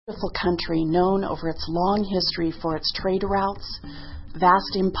Beautiful country known over its long history for its trade routes,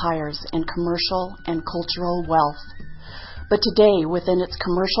 vast empires, and commercial and cultural wealth. But today, within its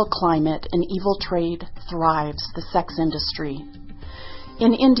commercial climate and evil trade, thrives the sex industry.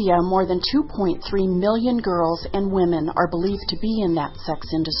 In India, more than 2.3 million girls and women are believed to be in that sex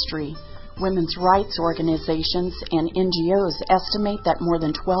industry. Women's rights organizations and NGOs estimate that more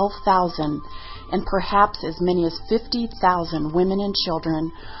than 12,000 and perhaps as many as 50,000 women and children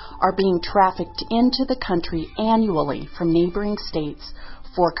are being trafficked into the country annually from neighboring states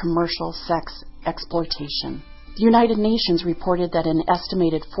for commercial sex exploitation. The United Nations reported that an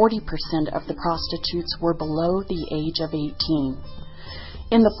estimated 40% of the prostitutes were below the age of 18.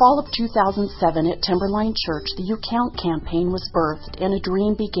 In the fall of 2007 at Timberline Church, the You Count campaign was birthed and a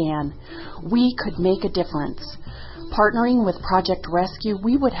dream began. We could make a difference. Partnering with Project Rescue,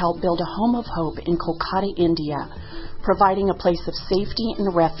 we would help build a home of hope in Kolkata, India, providing a place of safety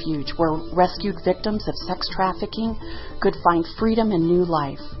and refuge where rescued victims of sex trafficking could find freedom and new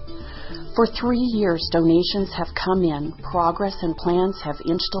life. For 3 years, donations have come in, progress and plans have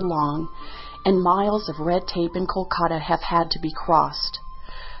inched along, and miles of red tape in Kolkata have had to be crossed.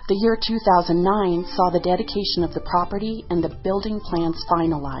 The year 2009 saw the dedication of the property and the building plans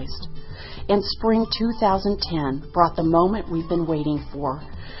finalized. And spring 2010 brought the moment we've been waiting for.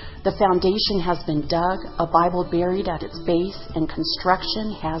 The foundation has been dug, a Bible buried at its base, and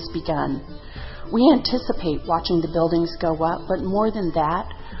construction has begun. We anticipate watching the buildings go up, but more than that,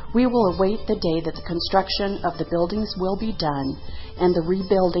 we will await the day that the construction of the buildings will be done and the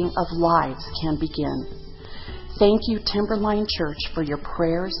rebuilding of lives can begin. Thank you, Timberline Church, for your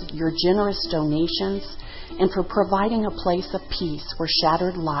prayers, your generous donations, and for providing a place of peace where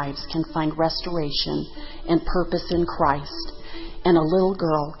shattered lives can find restoration and purpose in Christ, and a little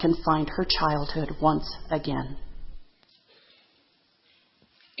girl can find her childhood once again.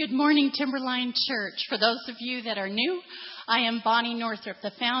 Good morning, Timberline Church. For those of you that are new, I am Bonnie Northrop,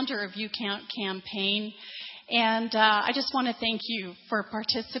 the founder of You Count Campaign. And I just want to thank you for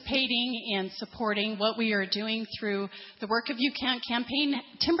participating and supporting what we are doing through the work of You Count Campaign,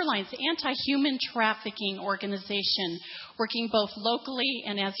 Timberline's anti-human trafficking organization, working both locally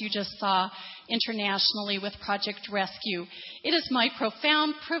and, as you just saw, internationally with Project Rescue. It is my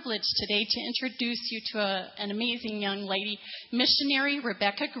profound privilege today to introduce you to an amazing young lady, missionary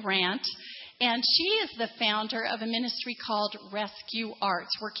Rebecca Grant. And she is the founder of a ministry called Rescue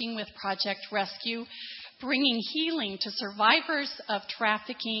Arts, working with Project Rescue, bringing healing to survivors of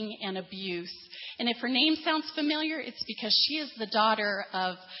trafficking and abuse. And if her name sounds familiar, it's because she is the daughter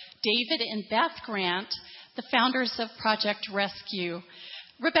of David and Beth Grant, the founders of Project Rescue.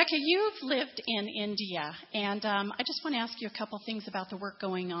 Rebecca, you've lived in India, and I just want to ask you a couple things about the work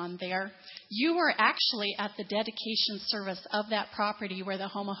going on there. You were actually at the dedication service of that property where the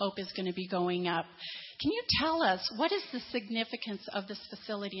Home of Hope is going to be going up. Can you tell us what is the significance of this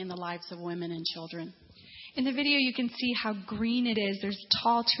facility in the lives of women and children? In the video, you can see how green it is. There's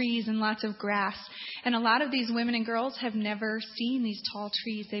tall trees and lots of grass. And a lot of these women and girls have never seen these tall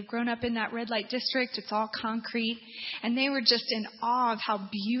trees. They've grown up in that red light district. It's all concrete. And they were just in awe of how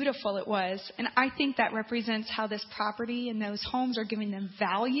beautiful it was. And I think that represents how this property and those homes are giving them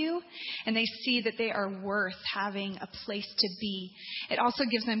value. And they see that they are worth having a place to be. It also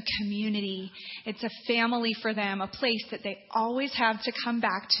gives them community. It's a family for them, a place that they always have to come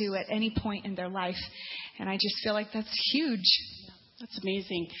back to at any point in their life. And I just feel like that's huge. That's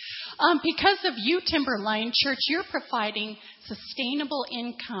amazing. Because of you, Timberline Church, you're providing sustainable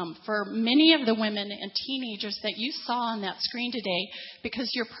income for many of the women and teenagers that you saw on that screen today,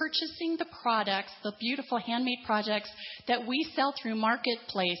 because you're purchasing the products, the beautiful handmade projects that we sell through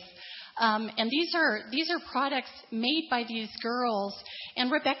Marketplace. And these are products made by these girls.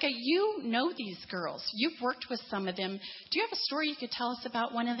 And Rebecca, you know these girls. You've worked with some of them. Do you have a story you could tell us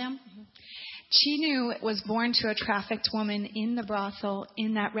about one of them? Mm-hmm. Chinu was born to a trafficked woman in the brothel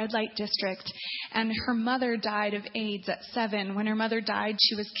in that red light district, and her mother died of AIDS at 7. When her mother died,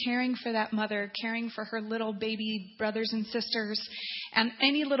 she was caring for that mother, caring for her little baby brothers and sisters. And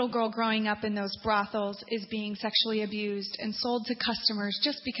any little girl growing up in those brothels is being sexually abused and sold to customers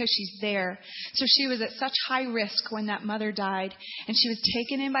just because she's there. So she was at such high risk when that mother died, and she was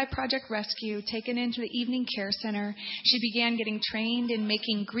taken in by Project Rescue, taken into the evening care center. She began getting trained in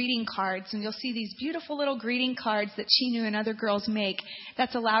making greeting cards, and you'll see these beautiful little greeting cards that Chinu and other girls make.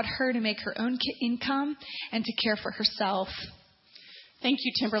 That's allowed her to make her own income and to care for herself. Thank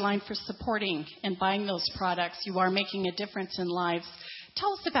you, Timberline, for supporting and buying those products. You are making a difference in lives.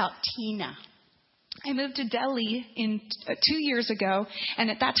 Tell us about Tina. I moved to Delhi 2 years ago,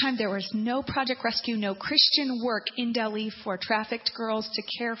 and at that time there was no Project Rescue, no Christian work in Delhi for trafficked girls to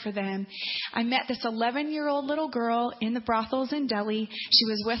care for them. I met this 11-year-old little girl in the brothels in Delhi. She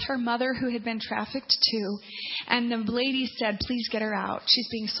was with her mother who had been trafficked too, and the lady said, please get her out. She's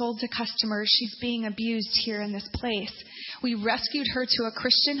being sold to customers. She's being abused here in this place. We rescued her to a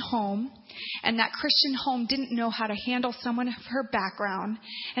Christian home. And that Christian home didn't know how to handle someone of her background.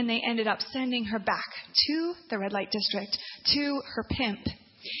 And they ended up sending her back to the red light district, to her pimp.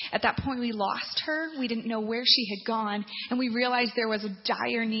 At that point, we lost her. We didn't know where she had gone. And we realized there was a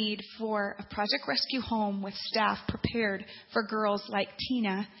dire need for a Project Rescue home with staff prepared for girls like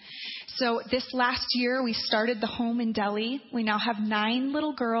Tina. So this last year, we started the home in Delhi. We now have 9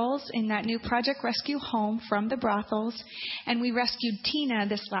 little girls in that new Project Rescue home from the brothels. And we rescued Tina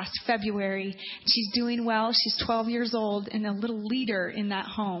this last February. She's doing well. She's 12 years old and a little leader in that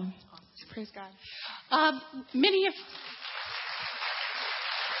home. Praise God. Many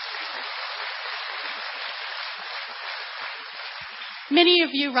of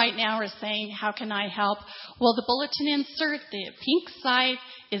you right now are saying, how can I help? Well, the bulletin insert, the pink side,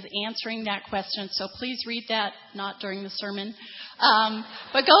 is answering that question. So please read that, not during the sermon.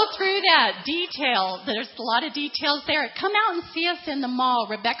 But go through that detail. There's a lot of details there. Come out and see us in the mall.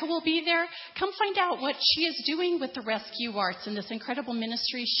 Rebecca will be there. Come find out what she is doing with the Rescue Arts and this incredible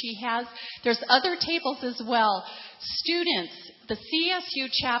ministry she has. There's other tables as well. Students, the CSU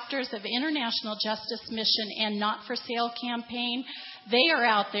chapters of International Justice Mission and Not for Sale campaign, they are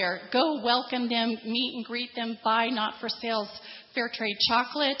out there. Go welcome them, meet and greet them, buy Not for Sale's Fair Trade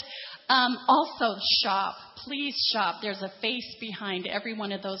chocolate. Also shop. Please shop. There's a face behind every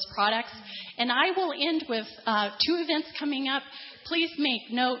one of those products. And I will end with 2 events coming up. Please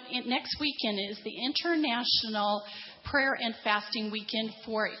make note, next weekend is the International Prayer and Fasting Weekend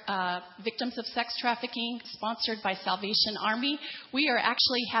for victims of sex trafficking, sponsored by Salvation Army. We are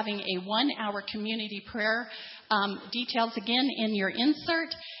actually having a 1-hour community prayer. Details again in your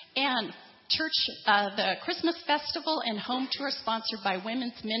insert. And church, the Christmas Festival and home tour sponsored by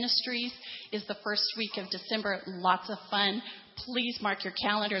Women's Ministries is the first week of December. Lots of fun. Please mark your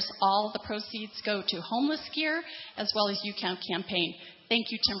calendars. All the proceeds go to homeless gear as well as You Count campaign.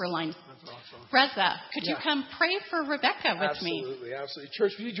 Thank you, Timberline. That's awesome. Reza, could you come pray for Rebecca with me? Absolutely, absolutely.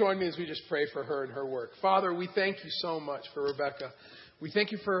 Church, will you join me as we just pray for her and her work? Father, we thank you so much for Rebecca. We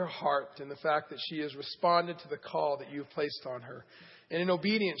thank you for her heart and the fact that she has responded to the call that you've placed on her. And in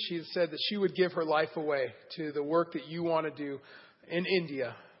obedience, she has said that she would give her life away to the work that you want to do in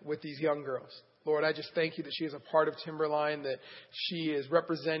India with these young girls. Lord, I just thank you that she is a part of Timberline, that she is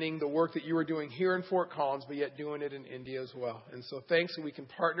representing the work that you are doing here in Fort Collins, but yet doing it in India as well. And so thanks that we can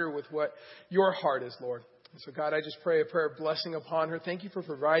partner with what your heart is, Lord. And so, God, I just pray a prayer of blessing upon her. Thank you for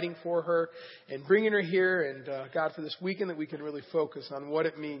providing for her and bringing her here. And, God, for this weekend that we can really focus on what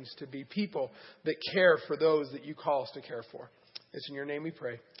it means to be people that care for those that you call us to care for. It's in your name we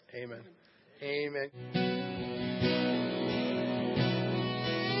pray. Amen. Amen.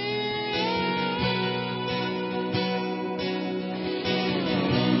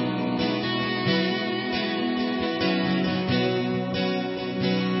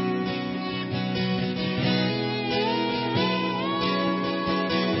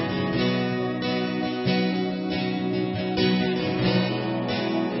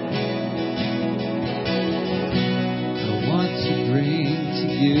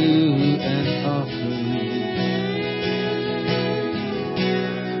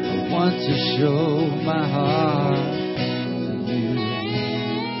 Show my heart to you.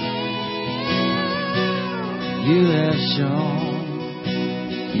 You have shown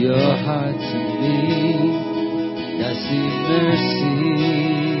your heart to me. I see mercy.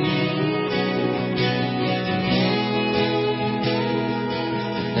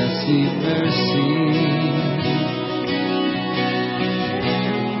 I see mercy.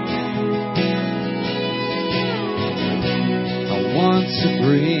 I want to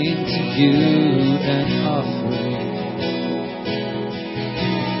bring to you an offering.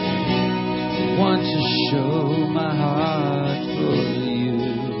 I want to show my heart for you.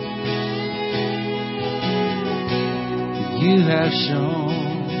 You have shown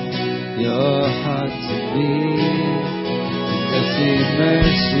your heart to me. I see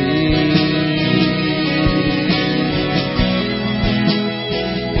mercy.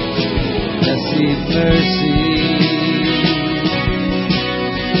 I see mercy.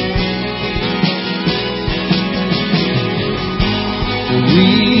 We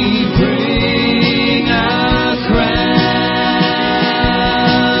bring our crowns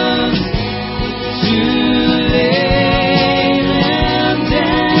to lay them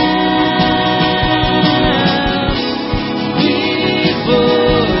down.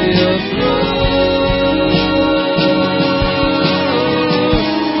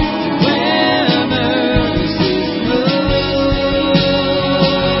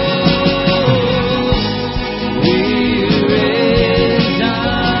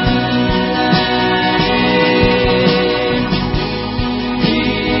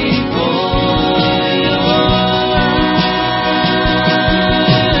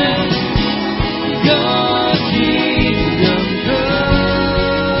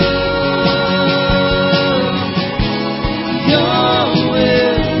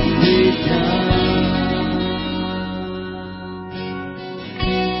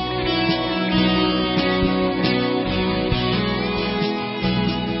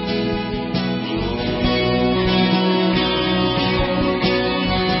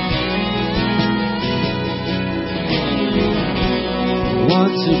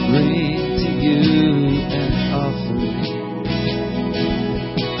 to bring to you an offering.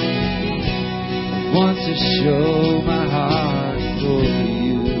 Want to show my heart for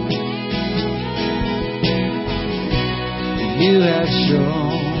you. You have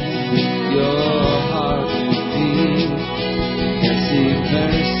shown your heart with me. I see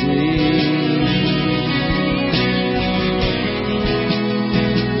mercy.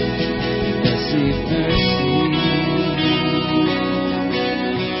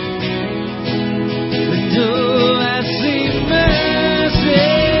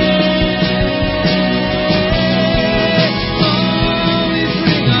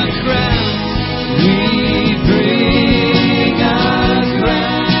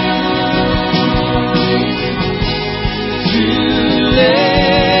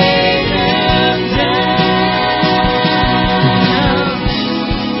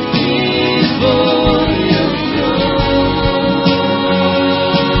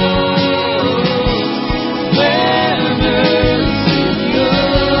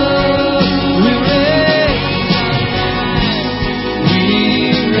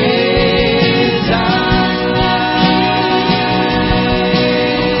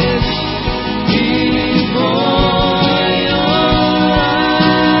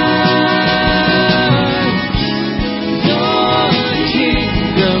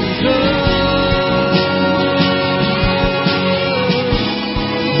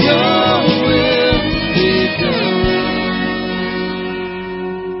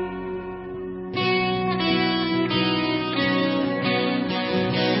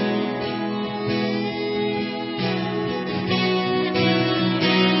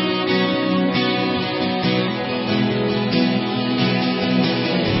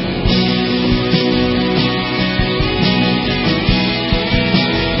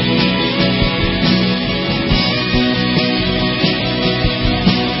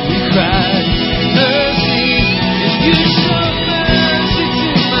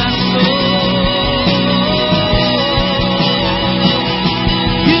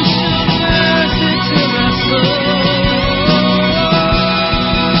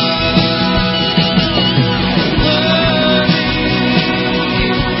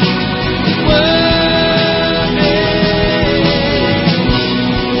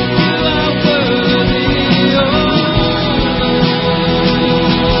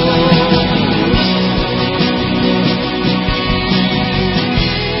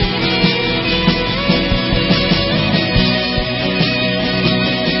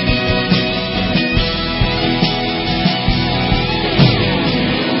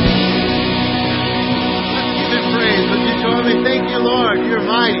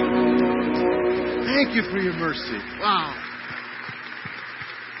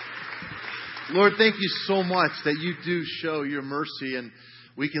 Lord, thank you so much that you do show your mercy, and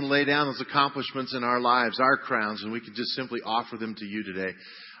we can lay down those accomplishments in our lives, our crowns, and we can just simply offer them to you today.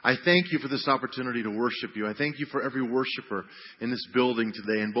 I thank you for this opportunity to worship you. I thank you for every worshiper in this building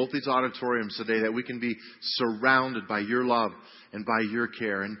today, in both these auditoriums today, that we can be surrounded by your love and by your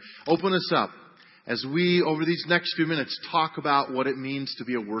care. And open us up as we, over these next few minutes, talk about what it means to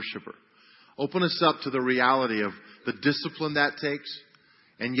be a worshiper. Open us up to the reality of the discipline that takes,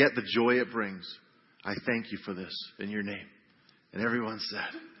 and yet the joy it brings. I thank you for this in your name. And everyone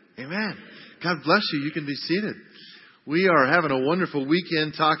said, amen. God bless you. You can be seated. We are having a wonderful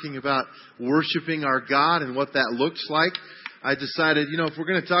weekend talking about worshiping our God and what that looks like. I decided, if we're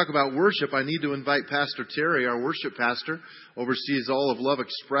going to talk about worship, I need to invite Pastor Terry, our worship pastor, oversees all of Love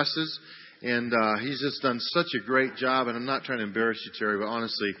Expresses. And he's just done such a great job. And I'm not trying to embarrass you, Terry, but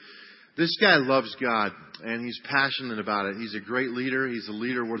honestly, this guy loves God, and he's passionate about it. He's a great leader. He's a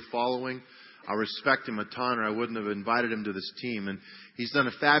leader worth following. I respect him a ton, or I wouldn't have invited him to this team. And he's done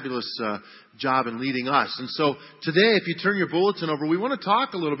a fabulous job in leading us. And so today, if you turn your bulletin over, we want to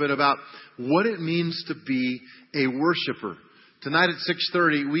talk a little bit about what it means to be a worshiper. Tonight at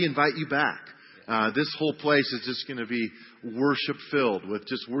 6:30, we invite you back. This whole place is just going to be worship-filled with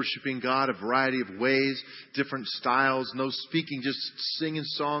just worshiping God a variety of ways, different styles, no speaking, just singing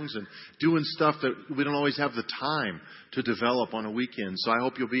songs and doing stuff that we don't always have the time to develop on a weekend. So I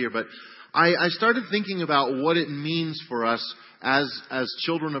hope you'll be here. But I started thinking about what it means for us as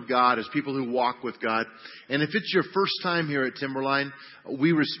children of God, as people who walk with God. And if it's your first time here at Timberline,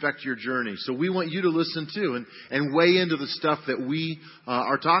 we respect your journey. So we want you to listen too and weigh into the stuff that we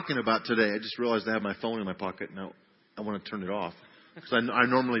are talking about today. I just realized I have my phone in my pocket. Now I want to turn it off. Because I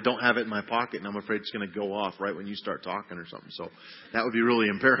normally don't have it in my pocket, and I'm afraid it's going to go off right when you start talking or something. So that would be really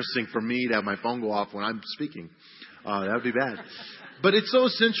embarrassing for me to have my phone go off when I'm speaking. That would be bad. But it's so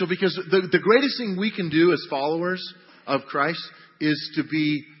essential because the greatest thing we can do as followers of Christ is to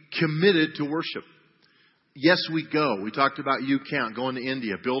be committed to worship. Yes, we go. We talked about youth count, going to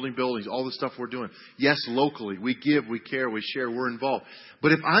India, building buildings, all the stuff we're doing. Yes, locally. We give, we care, we share, we're involved.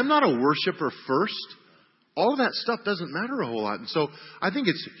 But if I'm not a worshiper first, all of that stuff doesn't matter a whole lot. And so I think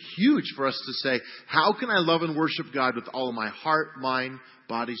it's huge for us to say, how can I love and worship God with all of my heart, mind,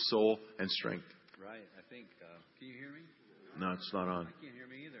 body, soul, and strength? Right. I think, can you hear me? No, it's not on. I can't hear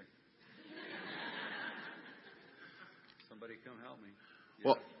me either. Somebody come help me. Yeah.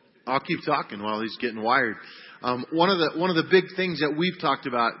 Well, I'll keep talking while he's getting wired. One of the big things that we've talked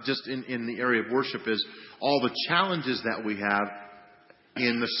about just in the area of worship is all the challenges that we have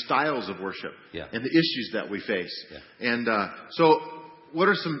in the styles of worship and the issues that we face. Yeah. And so what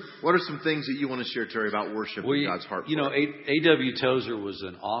are some things that you want to share, Terry, about worship and God's heart? You know, A.W. Tozer was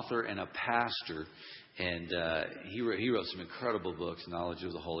an author and a pastor, and he wrote some incredible books, Knowledge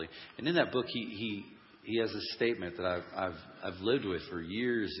of the Holy. And in that book, he has a statement that I've lived with for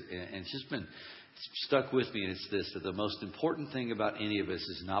years, and it's just been stuck with me. And it's this: that the most important thing about any of us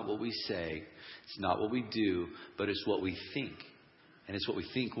is not what we say, it's not what we do, but it's what we think. And it's what we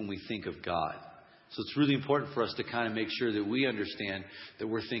think when we think of God. So it's really important for us to kind of make sure that we understand that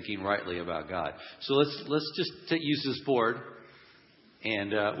we're thinking rightly about God. So let's just use this board,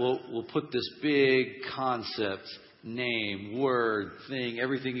 and we'll put this big concept, name, word, thing,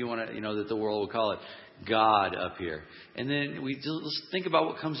 everything you want to, that the world will call it, God, up here. And then let's think about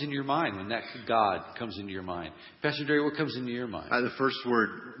what comes into your mind when that God comes into your mind. Pastor Dary, what comes into your mind? The first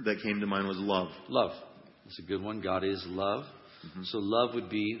word that came to mind was love. Love. That's a good one. God is love. Mm-hmm. So love would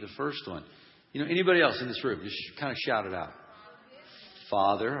be the first one. Anybody else in this room? Just kind of shout it out.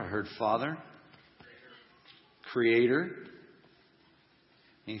 Father. I heard Father. Creator.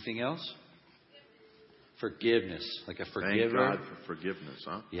 Anything else? Forgiveness. Like a forgiver. Thank God for forgiveness,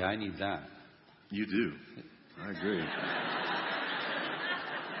 huh? Yeah, I need that. You do. I agree.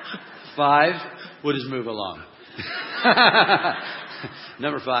 5. We'll just move along.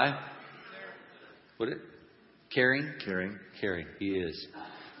 Number 5. What it? Caring. He is.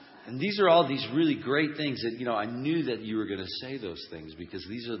 And these are all these really great things that, I knew that you were going to say those things, because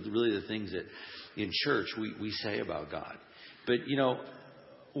these are really the things that in church we say about God. But,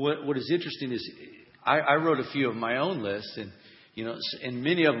 what is interesting is I wrote a few of my own lists, and, and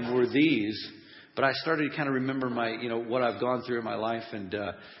many of them were these, but I started to kind of remember what I've gone through in my life. And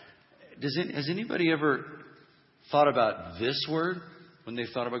has anybody ever thought about this word when they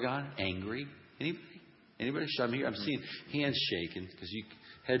thought about God? Angry? Anybody? I'm seeing hands shaking because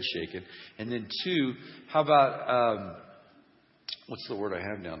head shaking. And then 2, how about what's the word I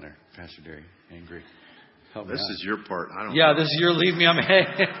have down there, Pastor Dary? Angry. Help me out. This is your part. I don't know. Yeah, this is your leave me. I'm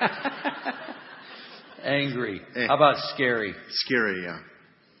angry. How about scary? Scary, yeah.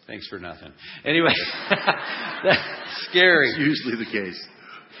 Thanks for nothing. Anyway, that's scary. It's usually the case.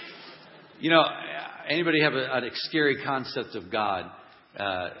 Anybody have a scary concept of God?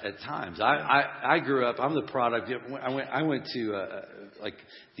 At times, I grew up. I'm the product. I went to like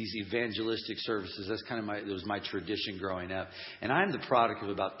these evangelistic services. That's kind of it was my tradition growing up, and I'm the product of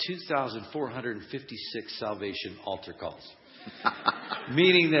about 2,456 salvation altar calls,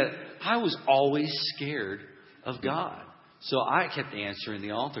 meaning that I was always scared of God. So I kept answering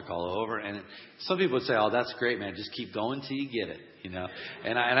the altar call over, and some people would say, "Oh, that's great, man. Just keep going till you get it,"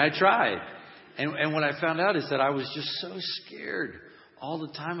 And I tried, and what I found out is that I was just so scared all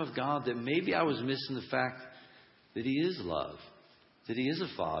the time of God that maybe I was missing the fact that He is love, that He is a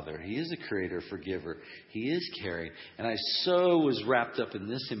Father, He is a Creator, Forgiver, He is caring. And I so was wrapped up in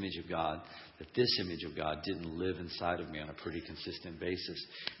this image of God that this image of God didn't live inside of me on a pretty consistent basis.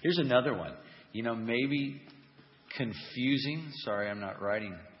 Here's another one. Maybe confusing. Sorry, I'm not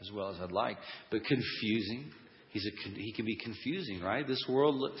writing as well as I'd like, but confusing. He can be confusing, right? This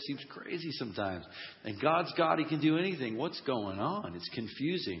world seems crazy sometimes. And God's God, He can do anything. What's going on? It's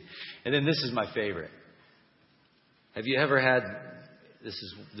confusing. And then this is my favorite. Have you ever had, this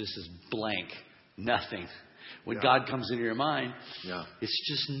is blank, nothing. When God comes into your mind, it's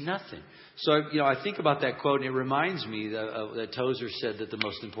just nothing. So, I think about that quote, and it reminds me that Tozer said that the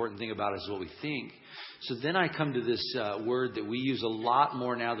most important thing about us is what we think. So then I come to this word that we use a lot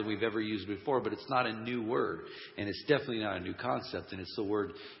more now than we've ever used before, but it's not a new word, and it's definitely not a new concept, and it's the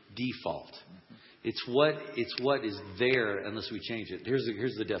word default. It's what is there unless we change it.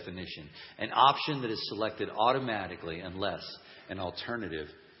 Here's the definition. An option that is selected automatically unless an alternative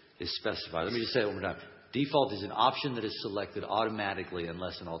is specified. Let me just say it one more time. Default is an option that is selected automatically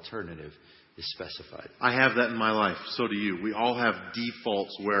unless an alternative is specified. I have that in my life. So do you. We all have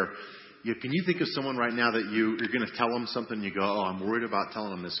defaults where can you think of someone right now that you're going to tell them something, you go, oh, I'm worried about telling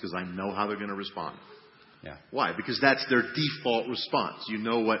them this because I know how they're going to respond. Yeah. Why? Because that's their default response. You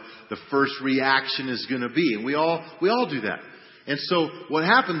know what the first reaction is going to be. And we all do that. And so what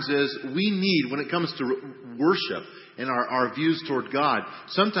happens is we need, when it comes to worship and our views toward God,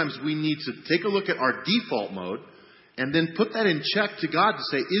 sometimes we need to take a look at our default mode and then put that in check to God to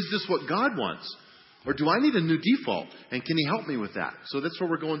say, is this what God wants? Or do I need a new default? And can He help me with that? So that's where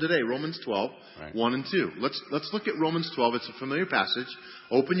we're going today. Romans 12, right. 1 and 2. Let's look at Romans 12. It's a familiar passage.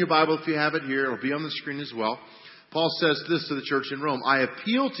 Open your Bible if you have it here. It'll be on the screen as well. Paul says this to the church in Rome. I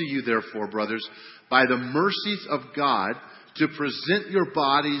appeal to you, therefore, brothers, by the mercies of God, to present your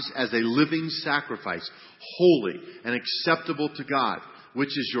bodies as a living sacrifice, holy and acceptable to God, which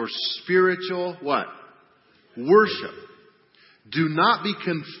is your spiritual, what? Worship. Do not be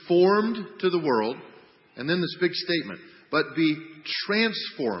conformed to the world. And then this big statement, but be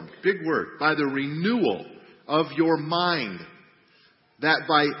transformed, big word, by the renewal of your mind, that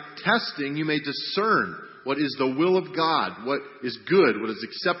by testing you may discern what is the will of God, what is good, what is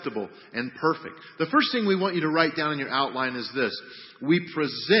acceptable and perfect. The first thing we want you to write down in your outline is this. We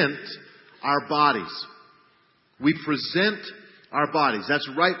present our bodies. We present our bodies. That's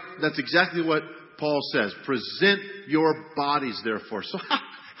right. That's exactly what Paul says. Present your bodies, therefore. So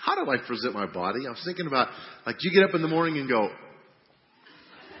how do I present my body? I was thinking about, do you get up in the morning and go,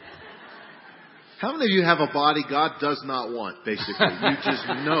 how many of you have a body God does not want, basically? You just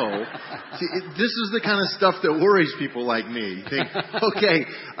know. See, this is the kind of stuff that worries people like me. You think, okay,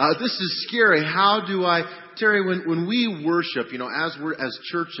 this is scary. How do I... Terry, when we worship, as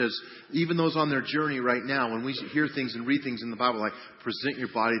churches, even those on their journey right now, when we hear things and read things in the Bible like, present your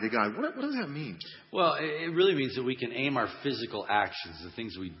body to God, what does that mean? Well, it really means that we can aim our physical actions, the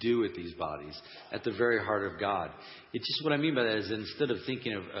things we do with these bodies, at the very heart of God. It's just what I mean by that is instead of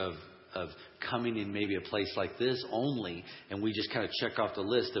thinking of coming in maybe a place like this only, and we just kind of check off the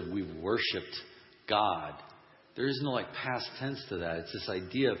list of we've worshipped God. There is no past tense to that. It's this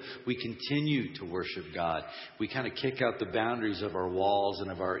idea of we continue to worship God. We kind of kick out the boundaries of our walls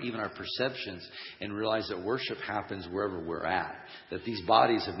and of even our perceptions and realize that worship happens wherever we're at. That these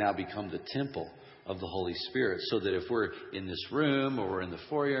bodies have now become the temple of the Holy Spirit. So that if we're in this room or we're in the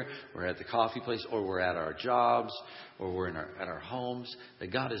foyer, we're at the coffee place or we're at our jobs or we're at our homes,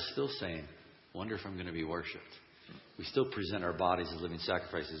 that God is still saying, wonder if I'm going to be worshipped. We still present our bodies as living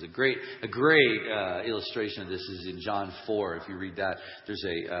sacrifices. A great illustration of this is in John 4. If you read that, it's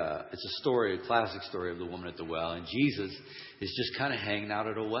a story, a classic story of the woman at the well. And Jesus is just kind of hanging out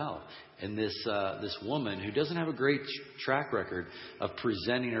at a well. And this woman who doesn't have a great track record of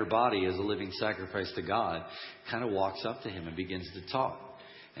presenting her body as a living sacrifice to God kind of walks up to him and begins to talk.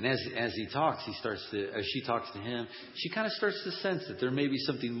 And as she talks to him, she kind of starts to sense that there may be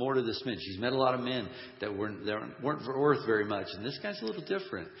something more to this man. She's met a lot of men that weren't worth very much. And this guy's a little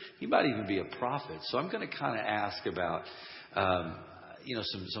different. He might even be a prophet. So I'm going to kind of ask about,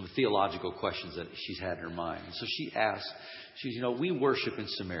 some theological questions that she's had in her mind. And so she asks, we worship in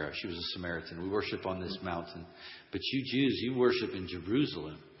Samaria. She was a Samaritan. We worship on this mountain. But you Jews, you worship in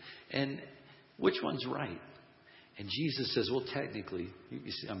Jerusalem. And which one's right? And Jesus says, well, technically,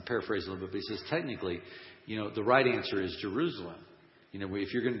 I'm paraphrasing a little bit, but he says, technically, the right answer is Jerusalem.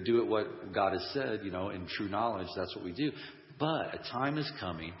 If you're going to do it what God has said, in true knowledge, that's what we do. But a time is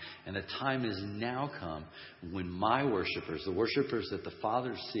coming, and a time is now come, when my worshipers, the worshipers that the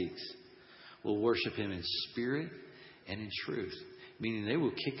Father seeks, will worship Him in spirit and in truth. Meaning they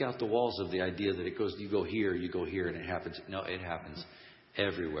will kick out the walls of the idea that you go here, and it happens. No, it happens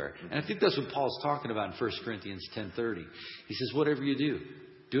everywhere. And I think that's what Paul's talking about in 1 Corinthians 10:30. He says, whatever you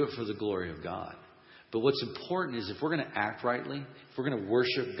do it for the glory of God. But what's important is if we're going to act rightly, if we're going to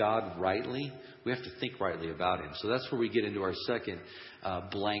worship God rightly, we have to think rightly about Him. So that's where we get into our second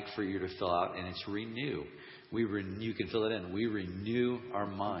blank for you to fill out, and it's renew. You can fill it in. We renew our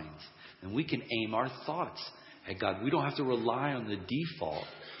minds. And we can aim our thoughts at God. We don't have to rely on the default.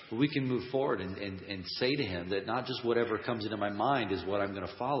 But we can move forward and say to Him that not just whatever comes into my mind is what I'm going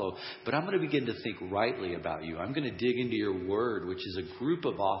to follow, but I'm going to begin to think rightly about You. I'm going to dig into Your Word, which is a group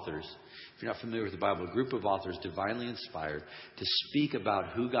of authors. If you're not familiar with the Bible, a group of authors divinely inspired to speak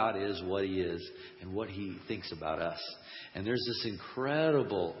about who God is, what He is, and what He thinks about us. And there's this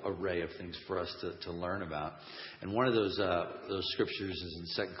incredible array of things for us to learn about. And one of those scriptures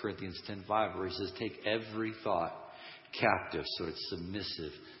is in 2 Corinthians 10:5, where He says, take every thought captive, so it's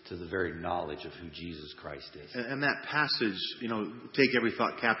submissive to the very knowledge of who Jesus Christ is. And that passage, take every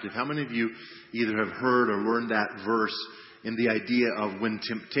thought captive. How many of you either have heard or learned that verse in the idea of when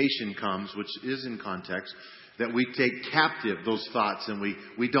temptation comes, which is in context, that we take captive those thoughts and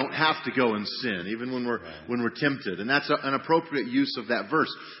we don't have to go and sin, even when we're tempted. And that's an appropriate use of that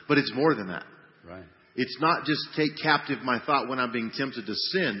verse. But it's more than that. Right. It's not just take captive my thought when I'm being tempted to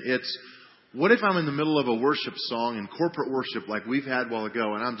sin. It's, what if I'm in the middle of a worship song and corporate worship like we've had a while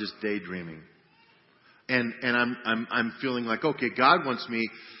ago, and I'm just daydreaming, and I'm feeling like, okay, God wants me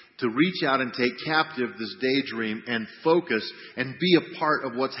to reach out and take captive this daydream and focus and be a part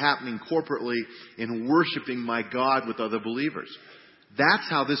of what's happening corporately in worshiping my God with other believers. That's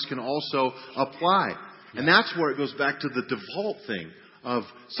how this can also apply. And that's where it goes back to the default thing of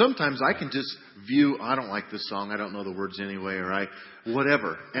sometimes I can just view, I don't like this song, I don't know the words anyway, or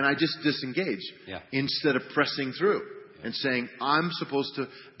whatever. And I just disengage instead of pressing through and saying, I'm supposed to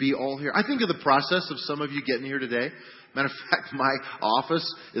be all here. I think of the process of some of you getting here today. Matter of fact, my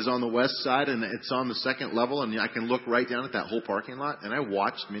office is on the west side and it's on the second level, and I can look right down at that whole parking lot. And I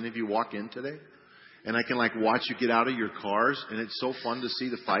watched many of you walk in today. And I can watch you get out of your cars, and it's so fun to see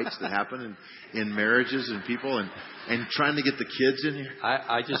the fights that happen in marriages and people and trying to get the kids in here.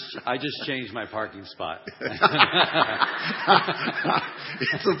 I just changed my parking spot.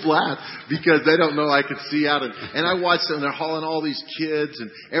 It's a blast because they don't know I could see out, and I watch them. They're hauling all these kids, and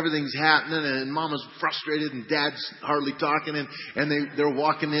everything's happening, and Mama's frustrated, and Dad's hardly talking, and they're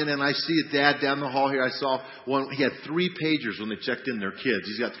walking in, and I see a dad down the hall here. I saw one. He had 3 pagers when they checked in their kids.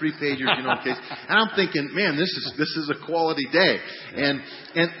 He's got 3 pagers, in case. And I'm thinking, man, this is a quality day. And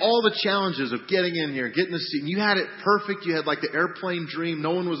all the challenges of getting in here, getting the seat. And you had it perfect. You had like the airplane dream.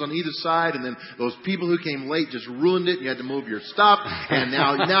 No one was on either side. And then those people who came late just ruined it. You had to move your stuff. And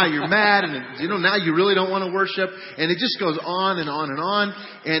now you're mad. And now you really don't want to worship. And it just goes on and on and on.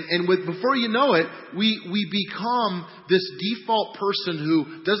 And before you know it, we become this default person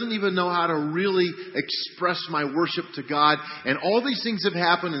who doesn't even know how to really express my worship to God. And all these things have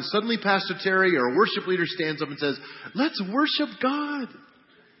happened. And suddenly Pastor Terry or a worship leader stands up and says, let's worship God.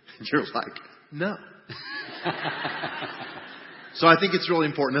 And you're like, no. So I think it's really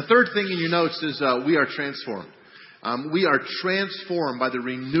important. The third thing in your notes is we are transformed. We are transformed by the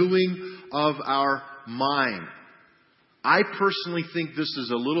renewing of our mind. I personally think this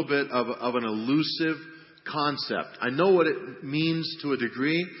is a little bit of an elusive concept. I know what it means to a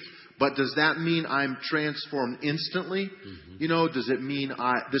degree, but does that mean I'm transformed instantly? Mm-hmm. Does it mean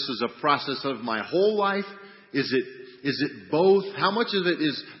this is a process of my whole life? Is it both? How much of it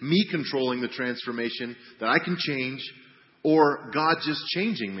is me controlling the transformation that I can change, or God just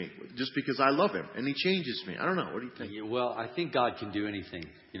changing me just because I love Him and He changes me? I don't know. What do you think? Well, I think God can do anything.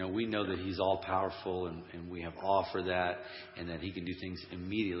 We know that He's all powerful, and we have awe for that, and that He can do things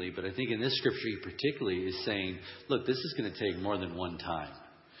immediately. But I think in this scripture, He particularly is saying, look, this is going to take more than one time.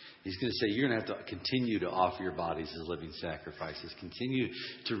 He's going to say you're going to have to continue to offer your bodies as living sacrifices. Continue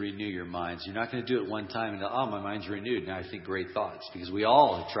to renew your minds. You're not going to do it one time and, my mind's renewed. Now I think great thoughts. Because we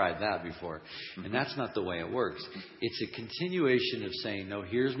all have tried that before. And that's not the way it works. It's a continuation of saying, no,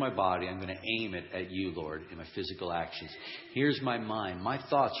 here's my body. I'm going to aim it at you, Lord, in my physical actions. Here's my mind. My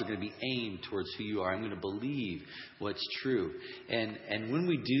thoughts are going to be aimed towards who you are. I'm going to believe what's true. And when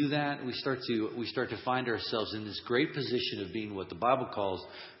we do that, we start to find ourselves in this great position of being what the Bible calls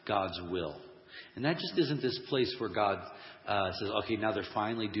God's will. And that just isn't this place where God says, okay, now they're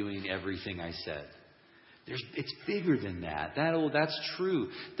finally doing everything I said. It's bigger than that. That's true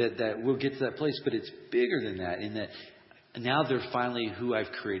that we'll get to that place, but it's bigger than that in that now they're finally who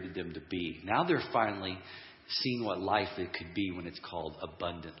I've created them to be. Now they're finally seeing what life it could be when it's called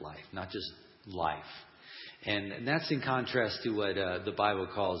abundant life, not just life. And that's in contrast to what the Bible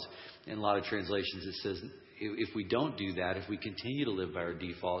calls, in a lot of translations, it says, if we don't do that, if we continue to live by our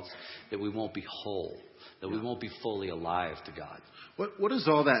defaults, that we won't be whole, that we won't be fully alive to God. What does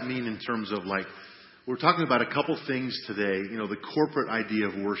all that mean in terms of we're talking about a couple things today, the corporate idea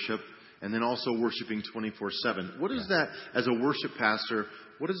of worship and then also worshiping 24/7. What is that as a worship pastor?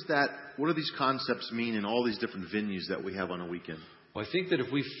 What do these concepts mean in all these different venues that we have on a weekend? Well, I think that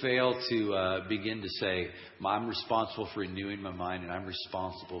if we fail to begin to say, I'm responsible for renewing my mind and I'm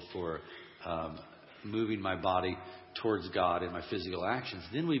responsible for moving my body towards God in my physical actions,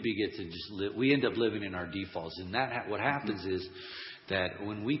 then we begin to just live. We end up living in our defaults. And what happens is that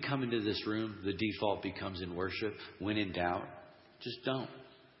when we come into this room, the default becomes in worship. When in doubt, just don't.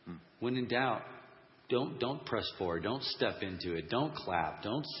 When in doubt, don't press forward. Don't step into it. Don't clap.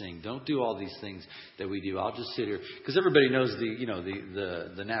 Don't sing. Don't do all these things that we do. I'll just sit here because everybody knows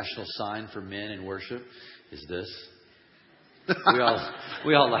the national sign for men in worship is this.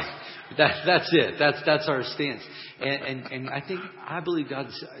 We all like that. That's it. That's our stance. And I believe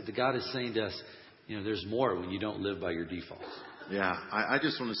God is saying to us, there's more when you don't live by your defaults. Yeah, I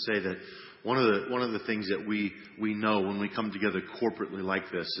just want to say that one of the things that we know when we come together corporately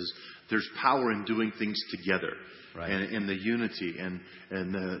like this is there's power in doing things together. Right. and the unity and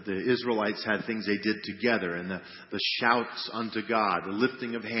the Israelites had things they did together, and the shouts unto God, the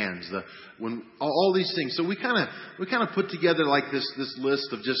lifting of hands, when all these things. So we kind of put together like this list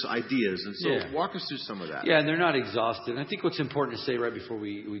of just ideas, and so walk us through some of that. Yeah, and they're not exhaustive. And I think what's important to say right before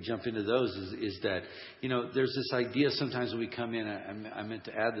we jump into those is that, you know, there's this idea sometimes when we come in. I meant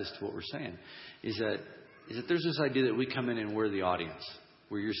to add this to what we're saying, is that there's this idea that we come in and we're the audience,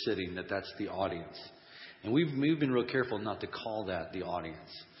 where you're sitting, that's the audience. And we've been real careful not to call that the audience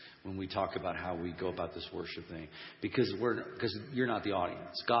when we talk about how we go about this worship thing, because you're not the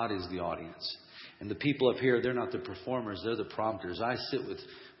audience. God is the audience. And the people up here, they're not the performers, they're the prompters. I sit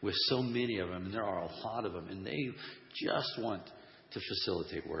with so many of them, and there are a lot of them, and they just want to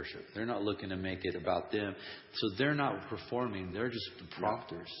facilitate worship. They're not looking to make it about them. So they're not performing. They're just the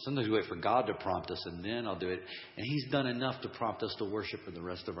prompters. Sometimes we wait for God to prompt us, and then I'll do it. And He's done enough to prompt us to worship for the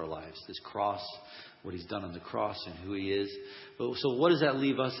rest of our lives. This cross, what He's done on the cross, and who He is. So what does that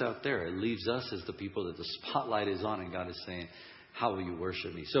leave us out there? It leaves us as the people that the spotlight is on, and God is saying, how will you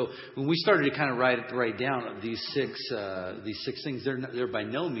worship me? So when we started to kind of write down these six things, they're by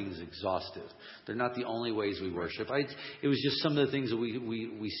no means exhaustive. They're not the only ways we worship. It was just some of the things that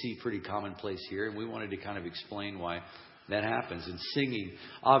we see pretty commonplace here, and we wanted to kind of explain why that happens. And singing,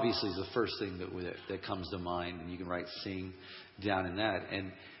 obviously, is the first thing that comes to mind, and you can write "sing" down in that.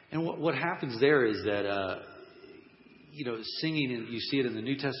 And what happens there is that. You know, singing, and you see it in the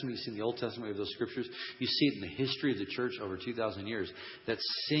New Testament, you see it in the Old Testament of those scriptures, you see it in the history of the church over 2,000 years, that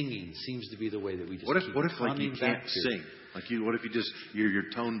singing seems to be the way that we just What if like you can't sing? Like what if you're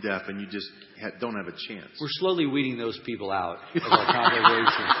tone deaf and you just don't have a chance? We're slowly weeding those people out of our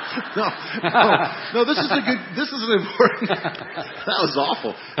congregation. No, this is an important, that was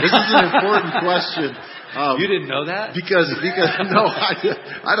awful. This is an important question. You didn't know that? Because no,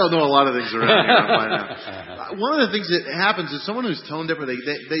 I don't know a lot of things around here by now. One of the things that happens is someone who's tone deaf,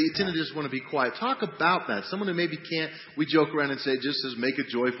 they tend to just want to be quiet. Talk about that. Someone who maybe can't, we joke around and say, just says make a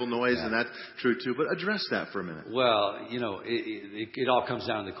joyful noise, and that's true too. But address that for a minute. Well, you know, it all comes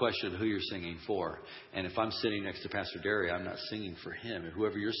down to the question of who you're singing for. And if I'm sitting next to Pastor Dary, I'm not singing for him. And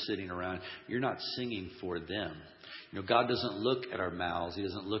whoever you're sitting around, you're not singing for them. You know, God doesn't look at our mouths. He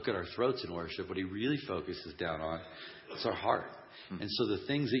doesn't look at our throats in worship. What He really focuses down on is our heart. And so the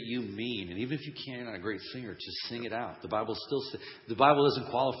things that you mean, and even if you can't, you're not a great singer, just sing it out. The Bible doesn't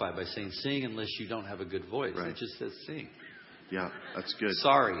qualify by saying sing unless you don't have a good voice. Right. It just says sing. Yeah, that's good.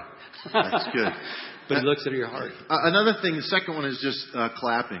 Sorry. That's good. But He looks at your heart. Another thing, the second one is just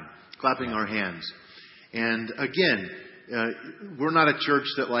clapping our hands. And again, we're not a church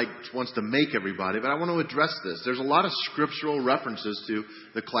that wants to make everybody, but I want to address this. There's a lot of scriptural references to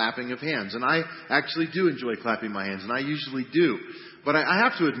the clapping of hands, and I actually do enjoy clapping my hands, and I usually do. But I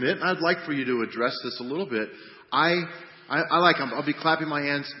have to admit, I'd like for you to address this a little bit. I'll be clapping my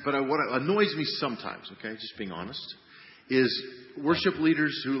hands, but what annoys me sometimes, okay, just being honest, is worship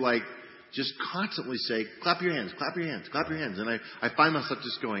leaders who just constantly say, clap your hands, clap your hands, clap your hands. And I find myself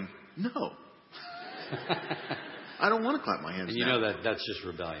just going, no. I don't want to clap my hands. And you know that's just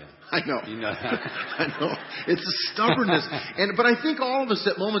rebellion. I know. You know that. I know. It's a stubbornness. But I think all of us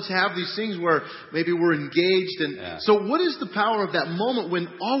at moments have these things where maybe we're engaged. And so what is the power of that moment when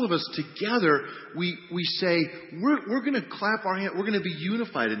all of us together, we say, we're going to clap our hands. We're going to be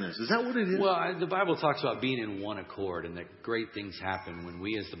unified in this. Is that what it is? Well, the Bible talks about being in one accord, and that great things happen when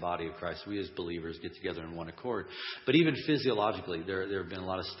we as the body of Christ, we as believers get together in one accord. But even physiologically, there have been a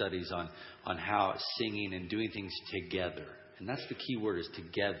lot of studies on how singing and doing things together. And that's the key word, is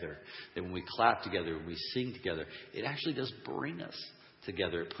together. That when we clap together, when we sing together, it actually does bring us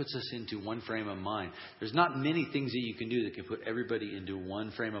together. It puts us into one frame of mind. There's not many things that you can do that can put everybody into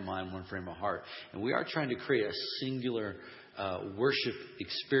one frame of mind, one frame of heart. And we are trying to create a singular worship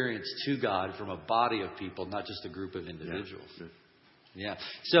experience to God from a body of people, not just a group of individuals. Yeah.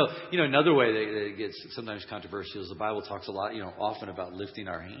 So, another way that it gets sometimes controversial is the Bible talks a lot, often about lifting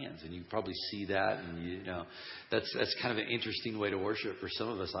our hands. And you probably see that. And, that's kind of an interesting way to worship. For some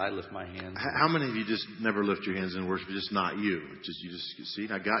of us, I lift my hands. How many of you just never lift your hands in worship? Just not you. You see,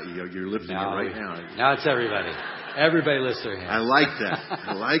 I got you. You're lifting it right now. Now it's everybody. Everybody lifts their hands. I like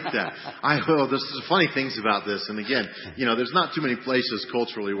that. There's funny things about this. And again, there's not too many places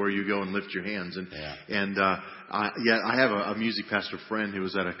culturally where you go and lift your hands. I have a music pastor friend who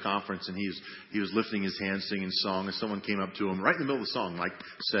was at a conference, and he was lifting his hands singing a song, and someone came up to him right in the middle of the song,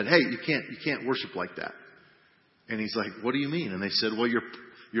 said, "Hey, you can't worship like that." And he's like, "What do you mean?" And they said, "Well, your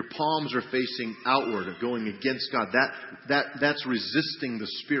palms are facing outward, going against God. That's resisting the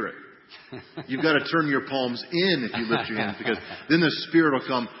Spirit." You've got to turn your palms in if you lift your hands, because then the Spirit will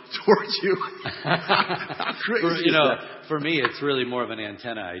come towards you. How crazy is that? For me, it's really more of an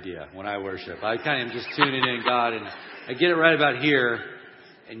antenna idea when I worship. I kind of just tuning in God, and I get it right about here.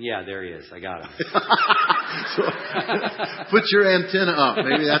 And yeah, there he is. I got him. So, put your antenna up.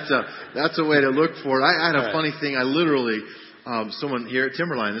 Maybe that's a way to look for it. I had a funny thing. I literally, someone here at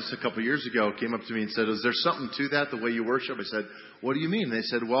Timberline, this is a couple of years ago, came up to me and said, "Is there something to that, the way you worship?" I said, "What do you mean?" They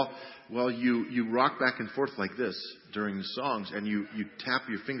said, well, you rock back and forth like this during the songs, and you tap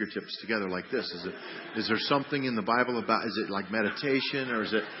your fingertips together like this. Is there something in the Bible about? Is it like meditation, or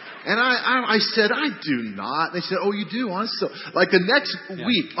is it? And I said, I do not. They said, oh, you do, honestly. So, like the next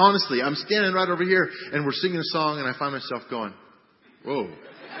week, honestly, I'm standing right over here, and we're singing a song, and I find myself going, whoa.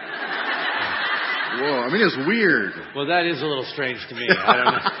 Whoa. I mean, it's weird. Well, that is a little strange to me. I don't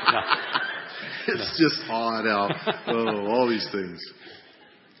know. No. It's just odd out. Oh, all these things.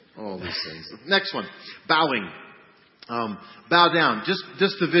 All these things. Next one. Bowing. Bow down. Just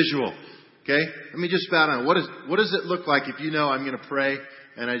the visual. Okay? Let me just bow down. What does it look like if you know I'm going to pray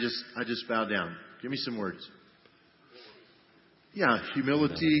and I just bow down? Give me some words. Yeah,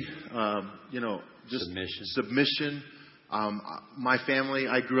 humility, just submission. My family,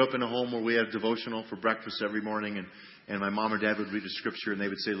 I grew up in a home where we had a devotional for breakfast every morning, and my mom or dad would read a scripture and they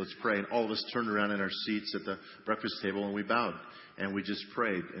would say, let's pray. And all of us turned around in our seats at the breakfast table and we bowed. And we just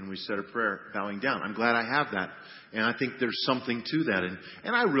prayed and we said a prayer bowing down. I'm glad I have that. And I think there's something to that.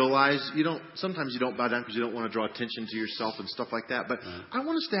 And I realize sometimes you don't bow down because you don't want to draw attention to yourself and stuff like that. But I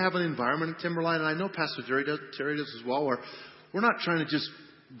want us to have an environment at Timberline, and I know Pastor Terry does as well, where we're not trying to just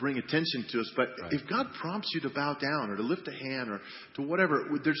bring attention to us, but if God prompts you to bow down or to lift a hand or to whatever,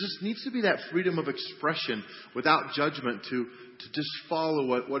 there just needs to be that freedom of expression without judgment to just follow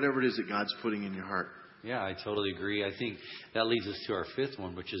whatever it is that God's putting in your heart. Yeah, I totally agree. I think that leads us to our fifth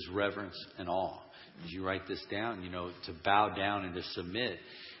one, which is reverence and awe. As you write this down, to bow down and to submit.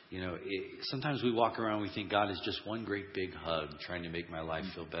 Sometimes we walk around and we think God is just one great big hug trying to make my life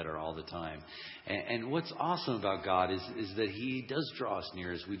feel better all the time. And what's awesome about God is that He does draw us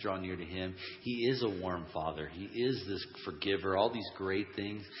near as we draw near to Him. He is a warm Father. He is this forgiver, all these great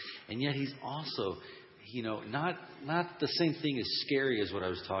things. And yet He's also, not the same thing as scary as what I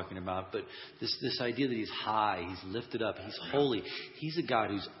was talking about, but this idea that He's high, He's lifted up, He's holy. He's a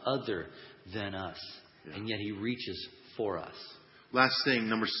God who's other than us. And yet He reaches for us. Last thing,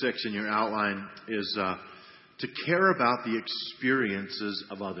 number 6 in your outline is to care about the experiences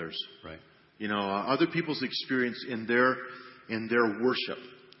of others. Right. Other people's experience in their worship.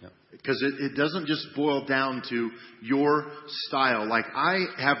 Because it doesn't just boil down to your style. Like I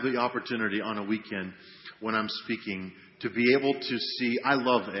have the opportunity on a weekend when I'm speaking to be able to see. I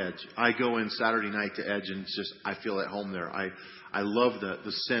love Edge. I go in Saturday night to Edge and it's just I feel at home there. I love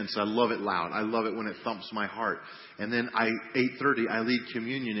the sense. I love it loud. I love it when it thumps my heart. And then 8:30, I lead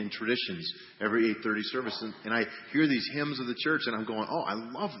communion in traditions every 8:30 service. And I hear these hymns of the church and I'm going, oh, I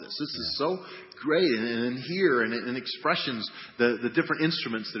love this. This is so great. And here and expressions, the different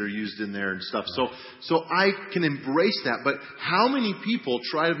instruments that are used in there and stuff. So I can embrace that. But how many people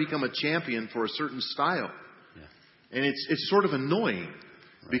try to become a champion for a certain style? Yeah. And it's sort of annoying.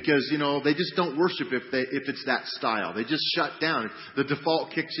 Because, they just don't worship if it's that style. They just shut down. The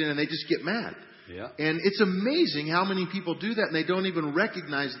default kicks in and they just get mad. Yeah. And it's amazing how many people do that and they don't even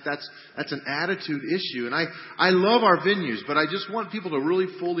recognize that's an attitude issue. And I love our venues, but I just want people to really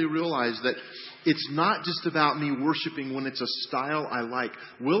fully realize that it's not just about me worshiping when it's a style I like.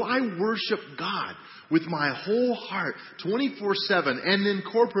 Will I worship God with my whole heart 24/7 and then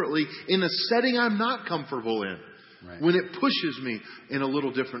corporately in a setting I'm not comfortable in? Right. When it pushes me in a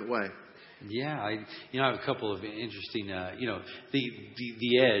little different way. Yeah, I have a couple of interesting,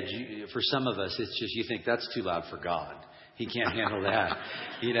 the edge. For some of us, it's just you think that's too loud for God. He can't handle that,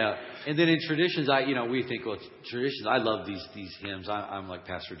 And then in traditions, we think, well, traditions. I love these hymns. I'm like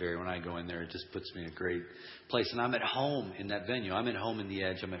Pastor Dary. When I go in there, it just puts me in a great place, and I'm at home in that venue. I'm at home in the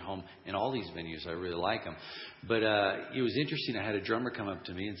Edge. I'm at home in all these venues. I really like them. But it was interesting. I had a drummer come up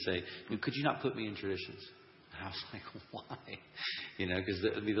to me and say, "Could you not put me in traditions?" I was like, why? Because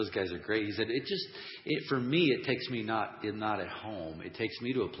those guys are great. He said, for me, it takes me not at home. It takes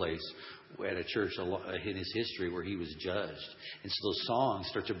me to a place at a church in his history where he was judged. And so those songs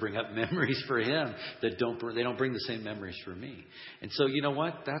start to bring up memories for him that don't bring the same memories for me. And so, you know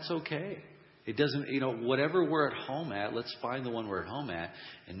what? That's okay. It doesn't, whatever we're at home at, let's find the one we're at home at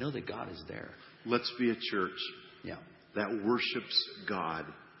and know that God is there. Let's be a church that worships God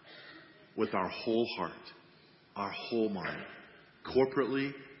with our whole heart. Our whole mind,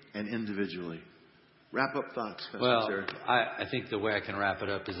 corporately and individually. Wrap up thoughts, Pastor Well, Terry. I think the way I can wrap it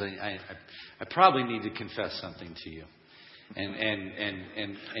up is I probably need to confess something to you,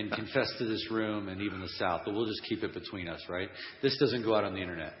 and confess to this room and even the South. But we'll just keep it between us, right? This doesn't go out on the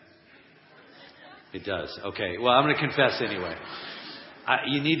internet. It does. Okay. Well, I'm going to confess anyway.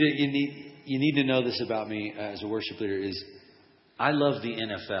 You need to know this about me as a worship leader is I love the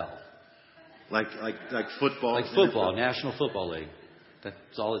NFL. Like football? Like football, National Football League. That's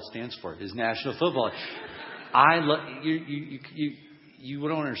all it stands for, is National Football League. I love you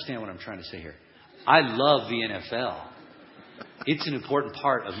don't understand what I'm trying to say here. I love the NFL. It's an important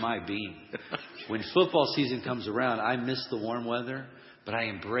part of my being. When football season comes around, I miss the warm weather, but I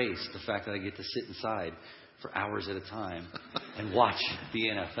embrace the fact that I get to sit inside for hours at a time and watch the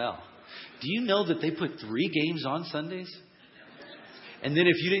NFL. Do you know that they put 3 games on Sundays? And then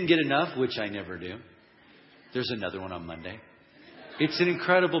if you didn't get enough, which I never do, there's another one on Monday. It's an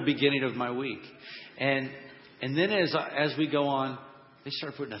incredible beginning of my week. And then as we go on, they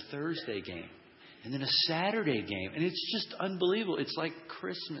start putting a Thursday game and then a Saturday game. And it's just unbelievable. It's like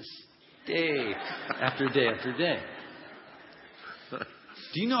Christmas day after day after day.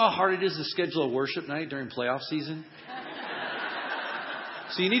 Do you know how hard it is to schedule a worship night during playoff season?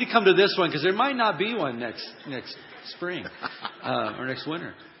 So you need to come to this one because there might not be one next spring or next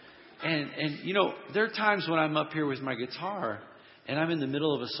winter. And you know, there are times when I'm up here with my guitar and I'm in the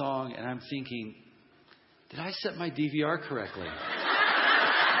middle of a song and I'm thinking, did I set my DVR correctly?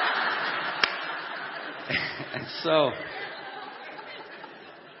 And so,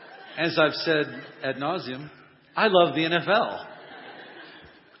 as I've said ad nauseum, I love the NFL.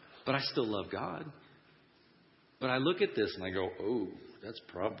 But I still love God. But I look at this and I go, oh, that's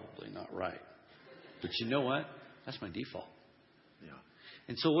probably not right. But you know what? That's my default. Yeah.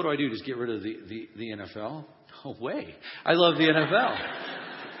 And so what do I do? Just get rid of the NFL? No way. I love the NFL.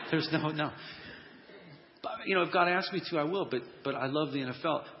 There's no. But, you know, if God asks me to, I will. But I love the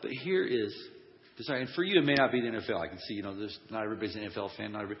NFL. But here is, sorry, and for you it may not be the NFL. I can see, you know, there's not everybody's an NFL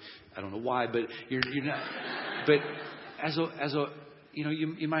fan. I don't know why, but you're not. But as a you know,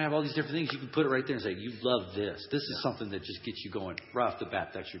 you might have all these different things. You can put it right there and say, you love this. This is something that just gets you going right off the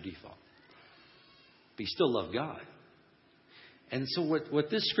bat. That's your default. But you still love God. And so what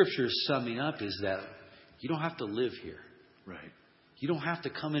this scripture is summing up is that you don't have to live here. Right. You don't have to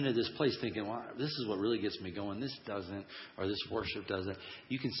come into this place thinking, well, this is what really gets me going. This doesn't, or this worship doesn't.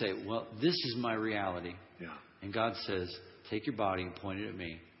 You can say, well, this is my reality. Yeah. And God says, take your body and point it at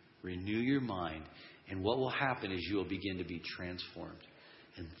me. Renew your mind. And what will happen is you will begin to be transformed.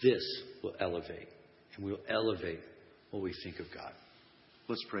 And this will elevate. And we will elevate what we think of God.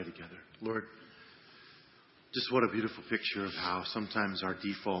 Let's pray together. Lord, just what a beautiful picture of how sometimes our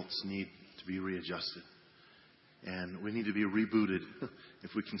defaults need to be readjusted. And we need to be rebooted,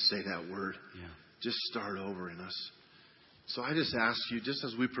 if we can say that word. Yeah. Just start over in us. So I just ask you, just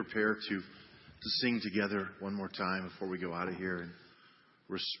as we prepare to sing together one more time before we go out of here and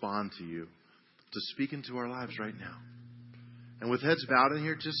respond to you, to speak into our lives right now. And with heads bowed in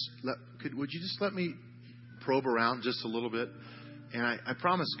here, would you just let me probe around just a little bit? And I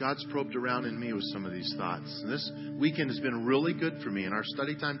promise God's probed around in me with some of these thoughts. And this weekend has been really good for me. In our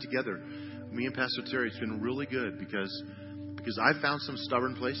study time together, me and Pastor Terry, it's been really good because I found some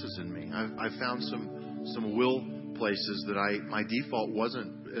stubborn places in me. I found some will places that my default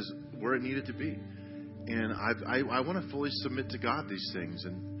wasn't as where it needed to be. And I want to fully submit to God these things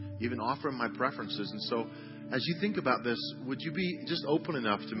and even offer Him my preferences. And so as you think about this, would you be just open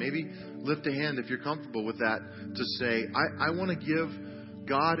enough to maybe lift a hand if you're comfortable with that to say, I want to give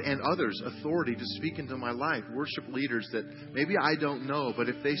God and others authority to speak into my life. Worship leaders that maybe I don't know, but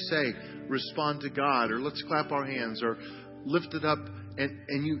if they say, respond to God, or let's clap our hands, or lift it up,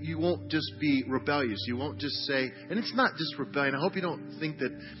 and you won't just be rebellious. You won't just say, and it's not just rebellion. I hope you don't think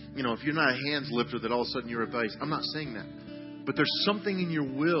that, you know, if you're not a hands lifter that all of a sudden you're rebellious. I'm not saying that. But there's something in your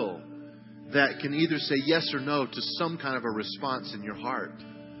will that can either say yes or no to some kind of a response in your heart.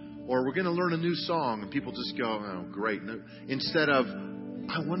 Or we're going to learn a new song and people just go, oh, great. Instead of,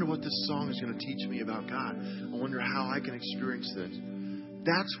 I wonder what this song is going to teach me about God. I wonder how I can experience this.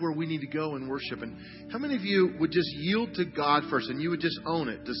 That's where we need to go in worship. And how many of you would just yield to God first and you would just own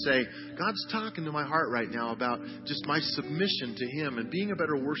it to say, God's talking to my heart right now about just my submission to Him and being a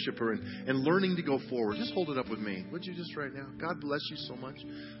better worshiper and learning to go forward. Just hold it up with me. Would you just right now? God bless you so much.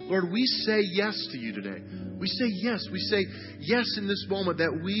 Lord, we say yes to you today. We say yes. We say yes in this moment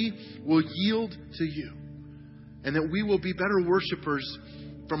that we will yield to you and that we will be better worshipers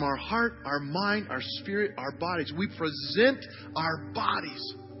from our heart, our mind, our spirit, our bodies. We present our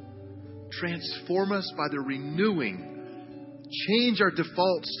bodies. Transform us by the renewing. Change our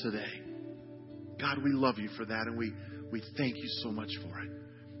defaults today. God, we love you for that, and we thank you so much for it.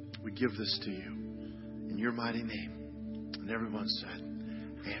 We give this to you in your mighty name. And everyone said,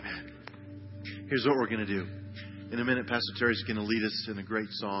 amen. Here's what we're going to do. In a minute, Pastor Terry's going to lead us in a great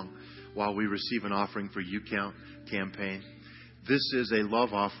song while we receive an offering for You Count campaign. This is a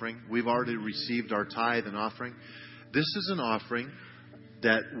love offering. We've already received our tithe and offering. This is an offering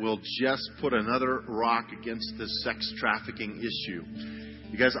that will just put another rock against this sex trafficking issue.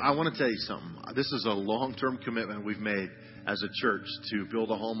 You guys, I want to tell you something. This is a long-term commitment we've made as a church to build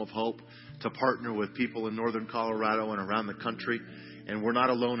a home of hope, to partner with people in northern Colorado and around the country. And we're not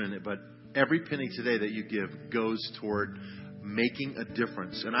alone in it, but every penny today that you give goes toward making a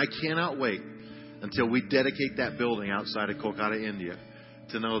difference. And I cannot wait until we dedicate that building outside of Kolkata, India,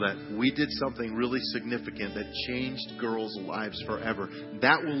 to know that we did something really significant that changed girls' lives forever.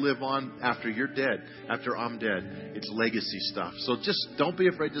 That will live on after you're dead, after I'm dead. It's legacy stuff. So just don't be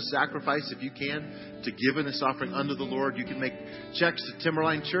afraid to sacrifice if you can to give in this offering unto the Lord. You can make checks to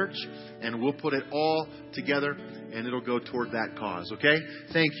Timberline Church, and we'll put it all together, and it'll go toward that cause. Okay?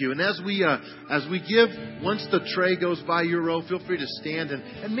 Thank you. And as we give, once the tray goes by your row, feel free to stand.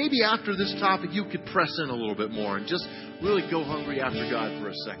 And maybe after this topic, you could press in a little bit more and just really go hungry after God for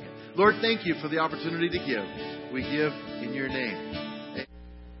a second. Lord, thank you for the opportunity to give. We give in your name.